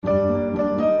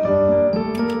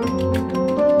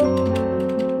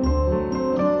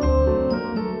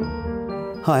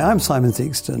Hi, I'm Simon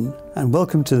Theakston, and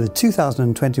welcome to the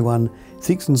 2021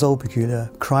 Theakston's Old Peculier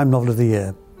Crime Novel of the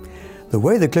Year. The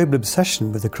way the global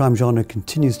obsession with the crime genre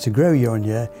continues to grow year on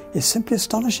year is simply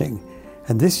astonishing,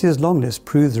 and this year's longlist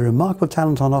proves the remarkable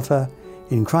talent on offer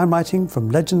in crime writing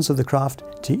from legends of the craft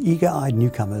to eager-eyed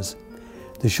newcomers.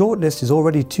 The shortlist is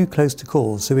already too close to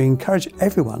call, so we encourage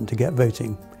everyone to get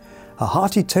voting. A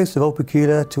hearty toast of Old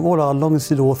Peculier to all our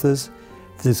long-listed authors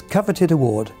for this coveted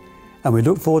award, and we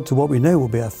look forward to what we know will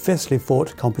be a fiercely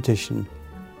fought competition.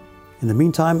 In the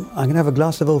meantime, I'm going to have a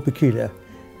glass of Old Peculier,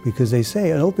 because they say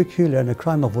an Old Peculier and a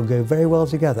crime novel go very well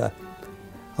together.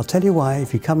 I'll tell you why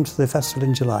if you come to the festival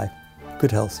in July. Good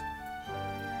health.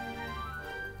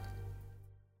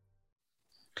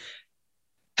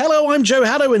 Hello, I'm Joe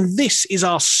Haddo, and this is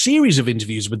our series of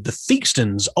interviews with the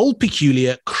Theakston's Old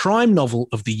Peculier Crime Novel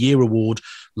of the Year Award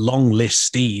long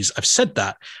listees. I've said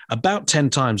that about 10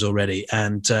 times already,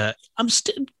 and I'm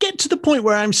get to the point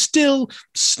where I'm still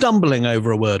stumbling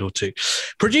over a word or two.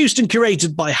 Produced and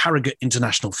curated by Harrogate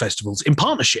International Festivals in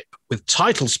partnership with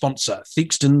title sponsor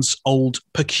Theakston's Old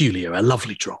Peculier, a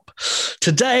lovely drop.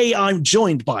 Today, I'm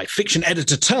joined by fiction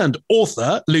editor turned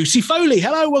author Lucy Foley.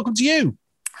 Hello, welcome to you.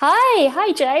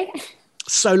 Hi, Joe.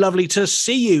 So lovely to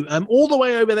see you, all the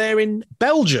way over there in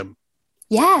Belgium.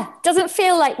 Yeah, doesn't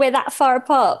feel like we're that far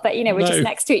apart, but we're just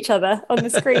next to each other on the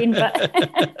screen.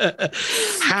 But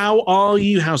how are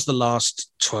you? How's the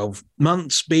last 12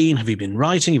 months been? Have you been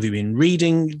writing? Have you been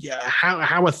reading?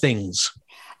 How are things?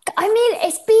 I mean,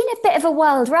 it's been a bit of a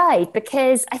wild ride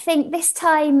because I think this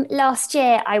time last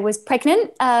year I was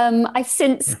pregnant. I've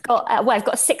since got, I've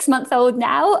got a 6-month-old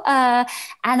now.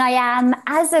 And I am,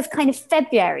 as of kind of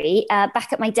February,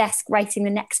 back at my desk writing the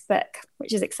next book,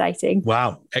 which is exciting.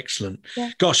 Wow, excellent.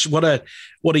 Yeah. Gosh, what a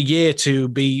year to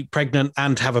be pregnant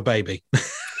and have a baby.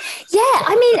 Yeah,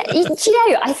 I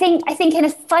mean, I think in a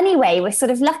funny way, we're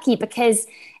sort of lucky because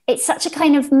it's such a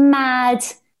kind of mad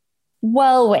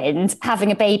whirlwind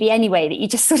having a baby anyway that you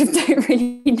just sort of don't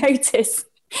really notice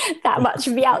that much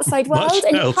of the outside world,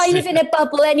 and you're kind of in a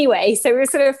bubble anyway, so we're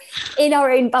sort of in our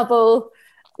own bubble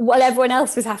while everyone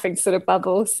else was having to sort of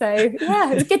bubble. So yeah,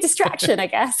 it was a good distraction, I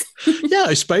guess. Yeah,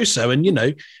 I suppose so. And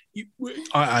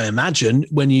I imagine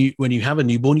when you have a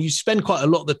newborn, you spend quite a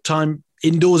lot of the time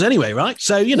indoors anyway, right?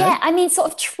 So, Yeah, I mean, sort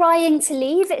of trying to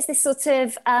leave. It's this sort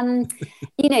of,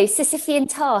 Sisyphean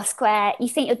task where you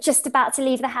think you're just about to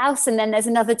leave the house and then there's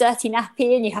another dirty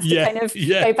nappy and you have to kind of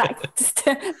go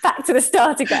back to the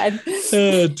start again.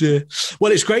 Oh, dear.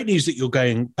 Well, it's great news that you're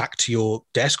going back to your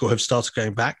desk or have started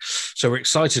going back. So we're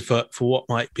excited for what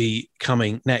might be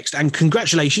coming next. And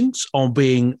congratulations on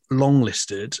being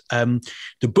longlisted.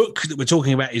 The book that we're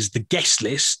talking about is The Guest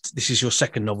List. This is your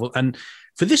second novel. And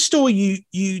for this story,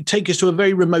 you take us to a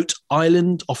very remote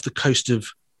island off the coast of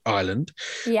Ireland.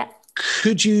 Yeah.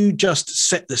 Could you just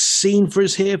set the scene for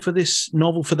us here for this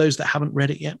novel, for those that haven't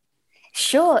read it yet?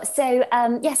 Sure. So,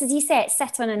 yes, as you say, it's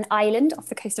set on an island off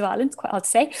the coast of Ireland. It's quite hard to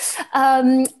say.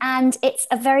 And it's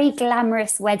a very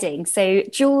glamorous wedding. So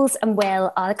Jules and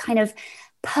Will are the kind of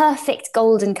perfect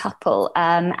golden couple,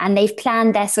 and they've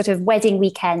planned their sort of wedding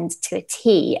weekend to a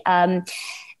T.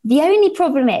 The only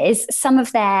problem is some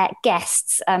of their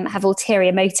guests have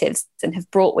ulterior motives and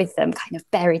have brought with them kind of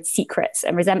buried secrets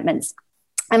and resentments.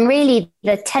 And really,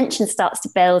 the tension starts to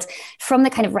build from the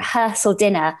kind of rehearsal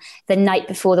dinner the night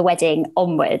before the wedding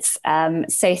onwards.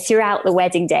 So throughout the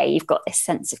wedding day, you've got this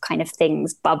sense of kind of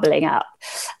things bubbling up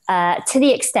to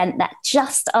the extent that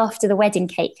just after the wedding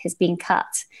cake has been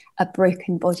cut, a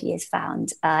broken body is found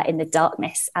in the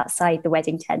darkness outside the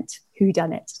wedding tent. Who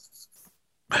done it?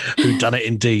 Who'd done it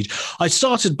indeed. I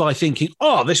started by thinking,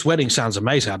 this wedding sounds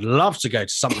amazing. I'd love to go to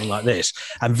something like this.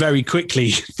 And very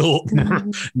quickly thought,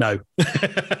 no.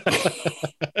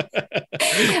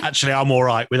 Actually, I'm all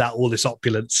right without all this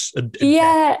opulence. No, do you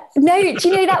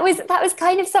know, that was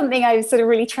kind of something I was sort of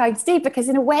really trying to do, because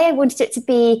in a way I wanted it to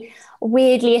be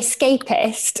weirdly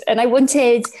escapist, and I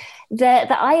wanted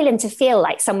the island to feel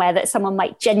like somewhere that someone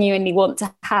might genuinely want to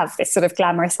have this sort of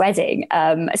glamorous wedding.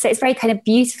 So it's very kind of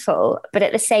beautiful, but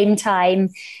at the same time,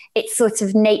 it's sort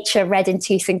of nature red in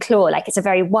tooth and claw. Like, it's a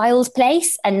very wild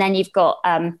place. And then you've got,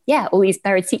 all these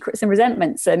buried secrets and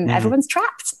resentments, and everyone's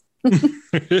trapped.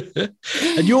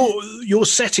 And your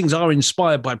settings are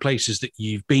inspired by places that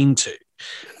you've been to.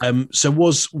 So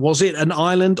was it an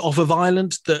island off of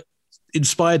Ireland that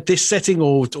inspired this setting,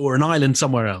 or an island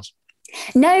somewhere else?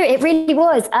 No, it really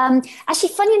was.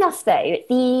 Actually, funny enough, though,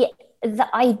 the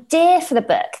idea for the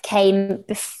book came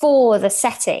before the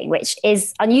setting, which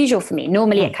is unusual for me.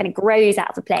 Normally, it kind of grows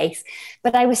out of a place.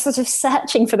 But I was sort of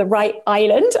searching for the right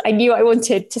island. I knew I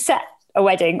wanted to set a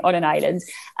wedding on an island.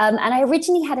 And I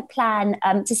originally had a plan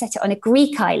to set it on a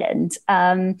Greek island.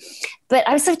 But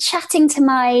I was sort of chatting to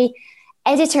my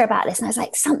editor about this, and I was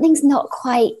like, something's not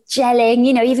quite gelling,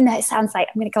 even though it sounds like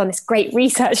I'm going to go on this great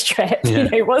research trip,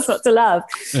 what's not to love?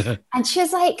 And she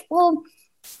was like, well,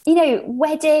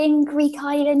 wedding, Greek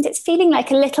island, it's feeling like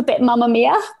a little bit Mamma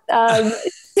Mia. So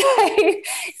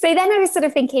then I was sort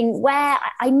of thinking where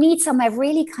I need somewhere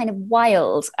really kind of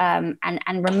wild and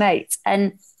remote.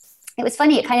 And it was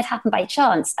funny, it kind of happened by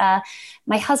chance.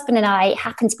 My husband and I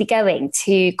happened to be going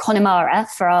to Connemara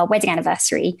for our wedding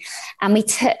anniversary. And we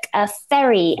took a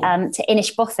ferry to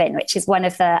Inishbofin, which is one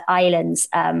of the islands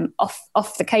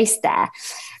off the coast there.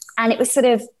 And it was sort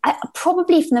of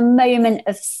probably from the moment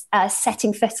of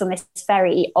setting foot on this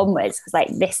ferry onwards, I was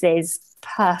like, this is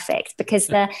perfect, because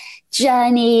the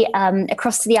journey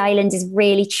across to the island is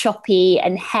really choppy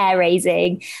and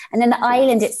hair-raising. And then the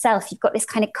island itself, you've got this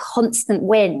kind of constant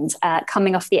wind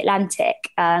coming off the Atlantic,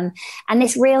 and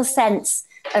this real sense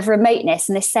of remoteness,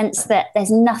 and this sense that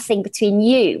there's nothing between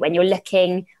you when you're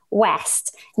looking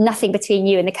west, nothing between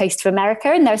you and the coast of America.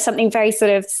 And there was something very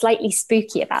sort of slightly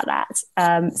spooky about that.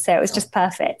 So it was just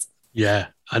perfect. Yeah,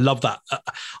 I love that.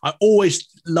 I always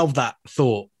love that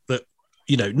thought that,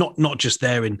 not just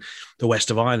there in the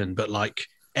west of Ireland, but like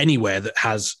anywhere that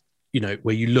has,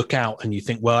 where you look out and you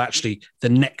think, well, actually the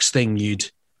next thing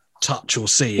you'd touch or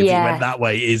see if you went that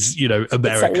way is,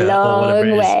 America, it's a long or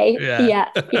whatever way.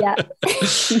 It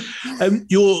is. Yeah.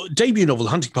 Your debut novel,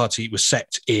 The Hunting Party, was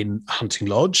set in Hunting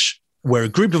Lodge, where a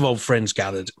group of old friends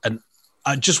gathered. And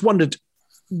I just wondered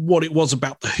what it was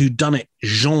about the whodunit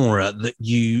genre that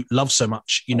you love so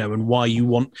much, and why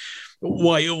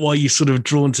you sort of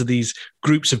drawn to these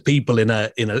groups of people in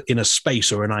a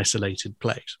space or an isolated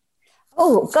place.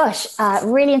 Oh gosh,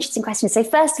 really interesting question. So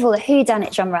first of all, the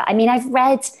whodunit genre. I mean, I've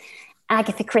read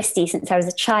Agatha Christie since I was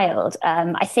a child.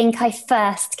 I think I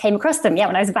first came across them,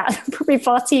 when I was probably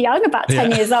far too young, about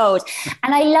 10 years old.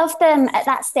 And I loved them at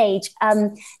that stage,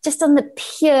 just on the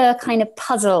pure kind of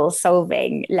puzzle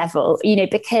solving level,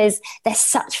 because they're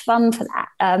such fun for that.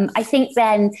 I think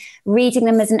then reading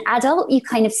them as an adult, you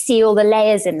kind of see all the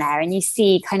layers in there, and you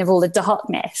see kind of all the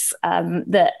darkness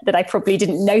that I probably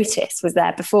didn't notice was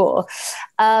there before.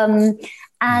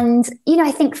 And,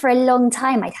 I think for a long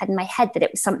time I'd had in my head that it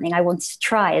was something I wanted to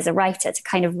try as a writer, to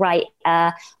kind of write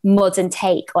a modern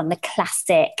take on the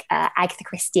classic Agatha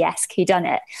Christie-esque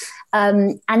whodunit.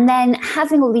 And then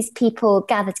having all these people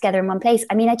gather together in one place,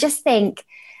 I mean, I just think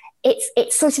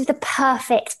it's sort of the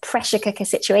perfect pressure cooker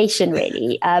situation,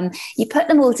 really. You put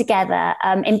them all together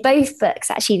in both books,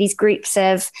 actually, these groups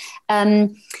of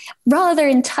rather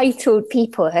entitled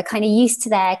people who are kind of used to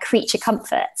their creature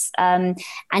comforts. And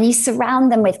you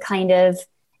surround them with kind of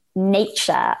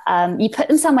nature. You put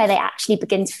them somewhere they actually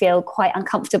begin to feel quite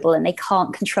uncomfortable and they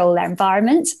can't control their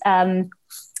environment. And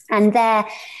they're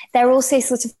also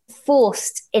sort of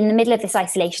forced in the middle of this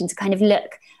isolation to kind of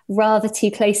look rather too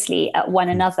closely at one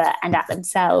another and at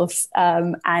themselves.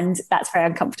 And that's very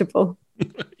uncomfortable.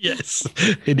 Yes,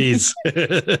 it is.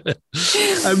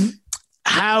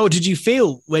 How did you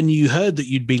feel when you heard that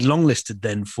you'd been longlisted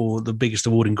then for the biggest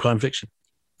award in crime fiction?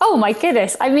 Oh my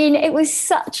goodness. I mean, it was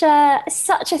such a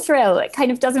thrill. It kind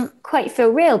of doesn't quite feel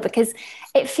real, because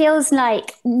it feels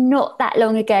like not that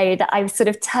long ago that I was sort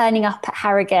of turning up at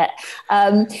Harrogate,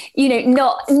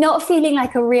 not feeling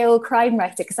like a real crime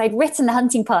writer, because I'd written The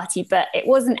Hunting Party, but it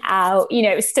wasn't out,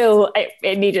 it was still,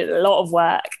 it needed a lot of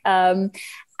work.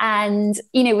 And,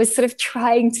 was sort of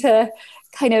trying to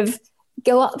kind of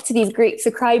go up to these groups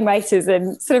of crime writers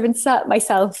and sort of insert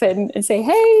myself and say,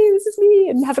 hey, this is me,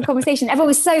 and have a conversation. Everyone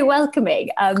was so welcoming.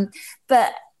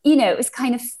 But, it was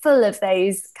kind of full of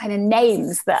those kind of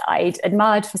names that I'd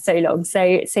admired for so long.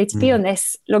 So to be on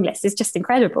this long list is just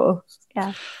incredible.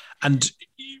 Yeah. And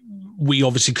we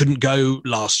obviously couldn't go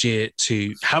last year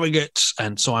to Harrogate.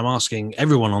 And so I'm asking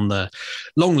everyone on the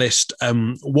long list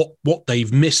what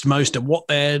they've missed most and what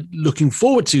they're looking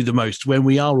forward to the most when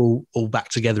we are all back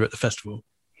together at the festival.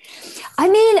 I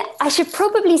mean, I should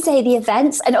probably say the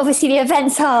events, and obviously the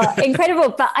events are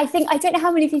incredible, but I don't know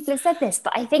how many people have said this,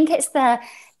 but I think it's the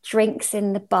drinks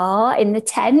in the bar, in the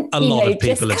tent. A lot of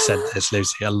people have said this,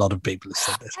 Lucy. A lot of people have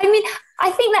said this. I mean, I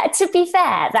think that, to be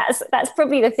fair, that's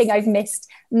probably the thing I've missed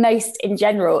most in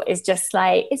general, is just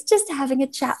it's just having a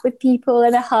chat with people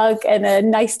and a hug and a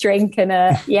nice drink and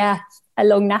a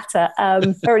long natter.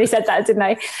 I already said that, didn't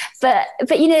I? But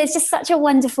it's just such a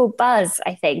wonderful buzz,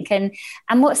 I think. And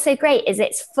what's so great is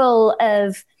it's full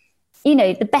of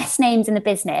the best names in the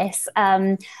business,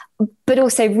 but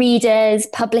also readers,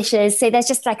 publishers. So there's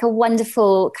just like a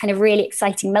wonderful kind of really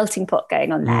exciting melting pot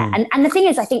going on there. And the thing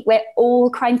is, I think we're all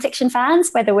crime fiction fans,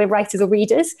 whether we're writers or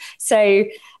readers. So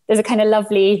there's a kind of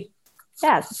lovely,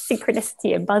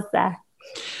 synchronicity and buzz there.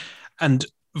 And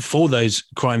for those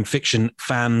crime fiction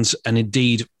fans, and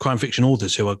indeed crime fiction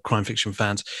authors who are crime fiction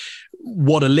fans,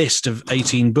 what a list of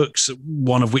 18 books,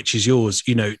 one of which is yours,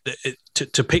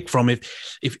 to pick from.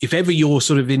 If ever you're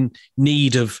sort of in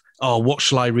need of, what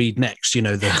shall I read next?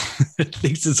 The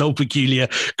Theakston's Old Peculier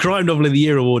Crime Novel of the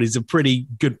Year Award is a pretty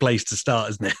good place to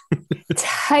start, isn't it?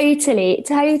 Totally.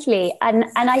 And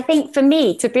I think for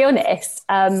me, to be honest,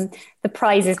 the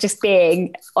prize is just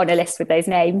being on a list with those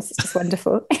names. It's just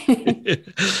wonderful.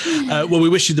 Well, we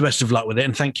wish you the best of luck with it,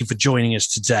 and thank you for joining us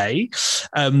today.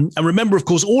 And remember, of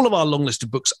course, all of our long list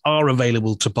of books are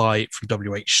available to buy from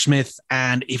WH Smith.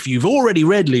 And if you've already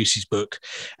read Lucy's book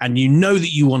and you know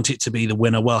that you want it to be the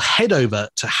winner, well, head over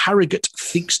to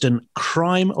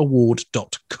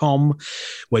HarrogateTheakstonCrimeAward.com,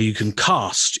 where you can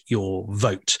cast your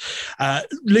vote.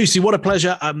 Lucy, what a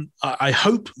pleasure. I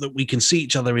hope that we can see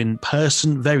each other in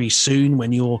person very soon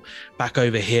when you're back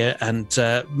over here, and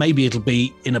maybe it'll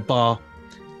be in a bar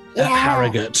at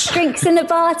Harrogate. Drinks in the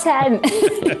bar tent.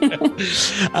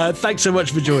 Thanks so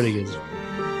much for joining us.